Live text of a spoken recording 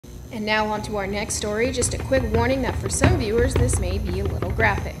And now on to our next story. Just a quick warning that for some viewers this may be a little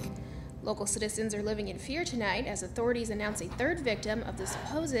graphic. Local citizens are living in fear tonight as authorities announce a third victim of the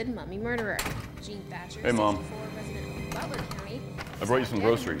supposed mummy murderer. Jean Thatcher, Hey, Mom. 64, resident of Butler County, I brought you some dead in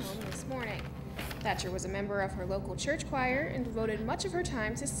her groceries. home this morning. Thatcher was a member of her local church choir and devoted much of her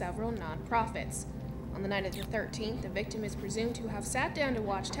time to several nonprofits. On the night of the 13th, the victim is presumed to have sat down to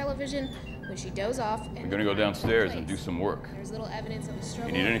watch television when she dozed off and I'm gonna go downstairs and do some work. There's little evidence of a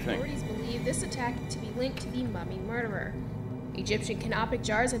struggle. You need anything? Authorities believe this attack to be linked to the mummy murderer. Egyptian canopic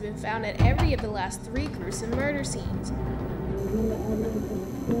jars have been found at every of the last 3 gruesome murder scenes.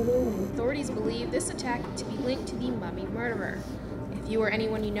 Authorities believe this attack to be linked to the mummy murderer. If you or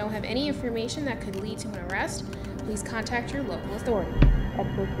anyone you know have any information that could lead to an arrest, please contact your local authority.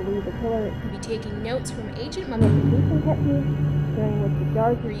 Experts believe the killer could be taking notes from ancient mummification techniques during which the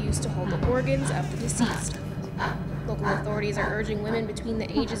jars were used to hold the organs of the deceased. Local authorities are urging women between the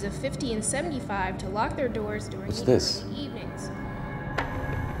ages of 50 and 75 to lock their doors during the evenings.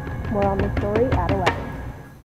 More on the story at 11.